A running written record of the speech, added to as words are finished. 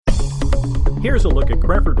Here's a look at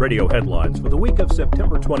Cranford Radio headlines for the week of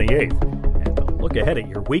September 28th, and a look ahead at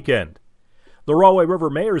your weekend. The Rahway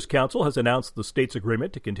River Mayor's Council has announced the state's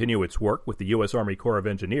agreement to continue its work with the U.S. Army Corps of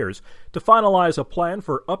Engineers to finalize a plan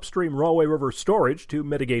for upstream Rahway River storage to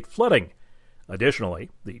mitigate flooding.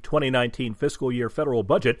 Additionally, the 2019 fiscal year federal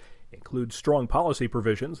budget includes strong policy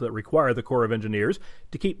provisions that require the Corps of Engineers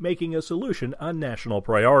to keep making a solution a national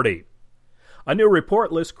priority. A new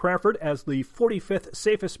report lists Cranford as the 45th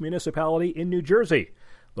safest municipality in New Jersey.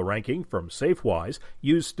 The ranking from SafeWise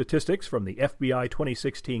used statistics from the FBI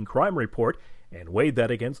 2016 crime report and weighed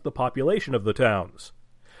that against the population of the towns.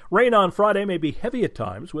 Rain on Friday may be heavy at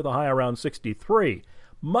times with a high around 63.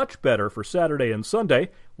 Much better for Saturday and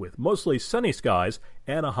Sunday with mostly sunny skies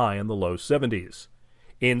and a high in the low 70s.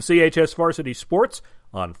 In CHS varsity sports,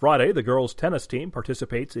 on Friday the girls' tennis team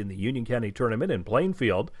participates in the Union County Tournament in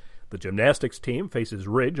Plainfield. The gymnastics team faces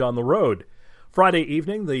Ridge on the road. Friday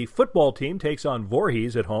evening, the football team takes on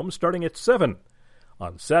Voorhees at home starting at 7.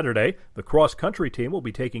 On Saturday, the cross-country team will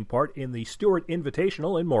be taking part in the Stewart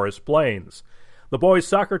Invitational in Morris Plains. The boys'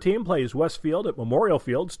 soccer team plays Westfield at Memorial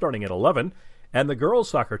Field starting at 11, and the girls'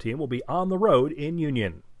 soccer team will be on the road in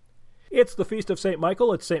Union. It's the Feast of St.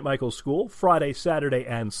 Michael at St. Michael's School, Friday, Saturday,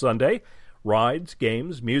 and Sunday. Rides,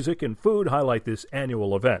 games, music, and food highlight this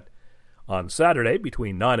annual event. On Saturday,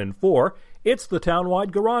 between 9 and 4, it's the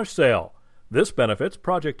townwide garage sale. This benefits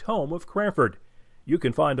Project Home of Cranford. You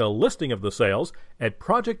can find a listing of the sales at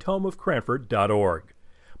projecthomeofcranford.org.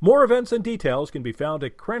 More events and details can be found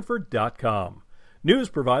at cranford.com. News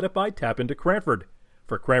provided by Tap Into Cranford.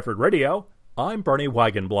 For Cranford Radio, I'm Bernie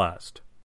Wagenblast.